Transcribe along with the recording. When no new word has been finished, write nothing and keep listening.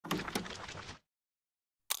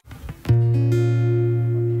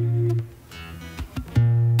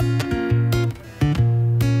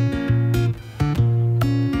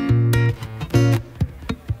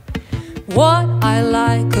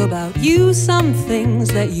you some things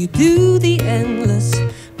that you do, the endless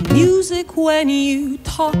music when you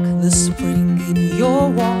talk, the spring in your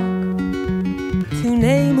walk, to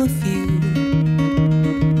name a few.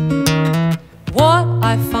 What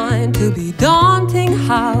I find to be daunting,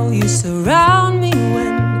 how you surround me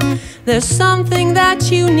when there's something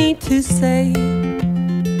that you need to say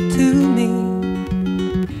to me.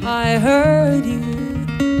 I heard you.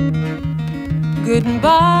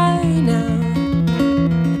 Goodbye now.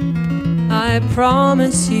 I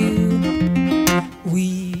promise you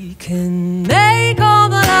we can make all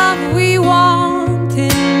the love we want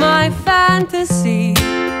in my fantasy.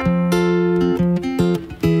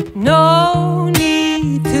 No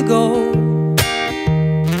need to go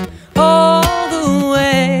all the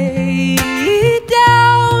way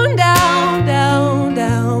down, down, down,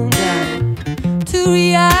 down, down to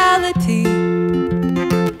reality.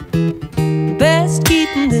 Best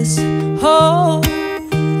keeping this whole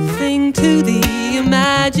thing to the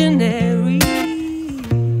imaginary.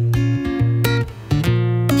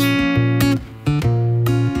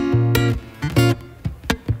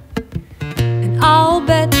 And I'll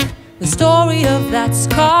bet the story of that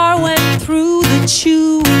scar went through the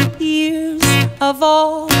chewy ears of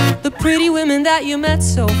all the pretty women that you met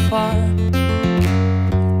so far.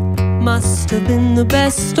 Must have been the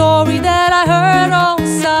best story that I heard all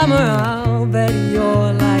summer. I'll bet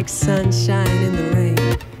you're like sunshine in the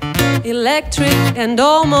rain, electric and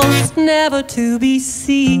almost never to be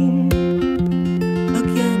seen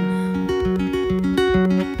again.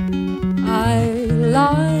 I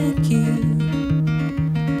like you.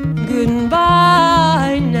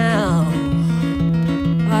 Goodbye now.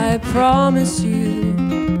 I promise you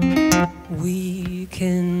we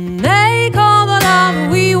can make all the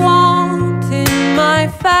love we want in my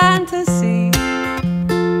fantasy.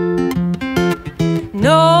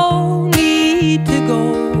 No need to go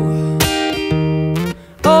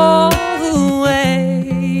all the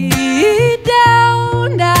way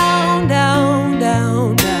down, down, down,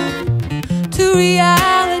 down, down to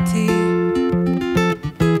reality.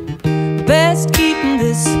 Best keeping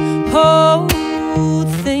this whole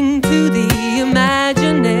thing to the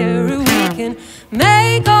imaginary. We can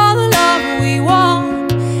make all the love we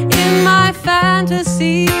want in my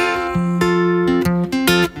fantasy.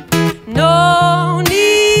 No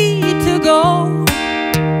need to go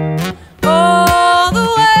all the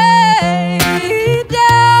way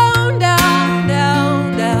down, down,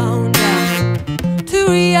 down, down, down to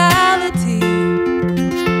reality.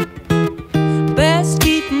 Best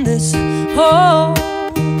keeping this whole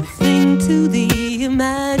thing to the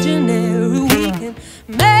imaginary. We can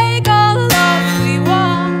make all the love we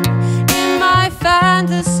want in my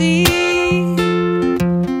fantasy.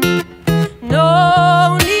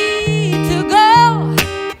 No need to go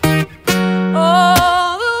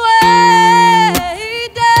all the way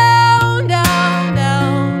down, down,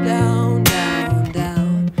 down, down, down,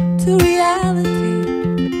 down to reality.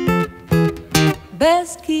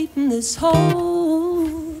 Best keeping this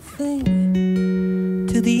whole thing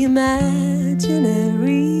to the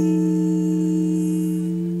imaginary.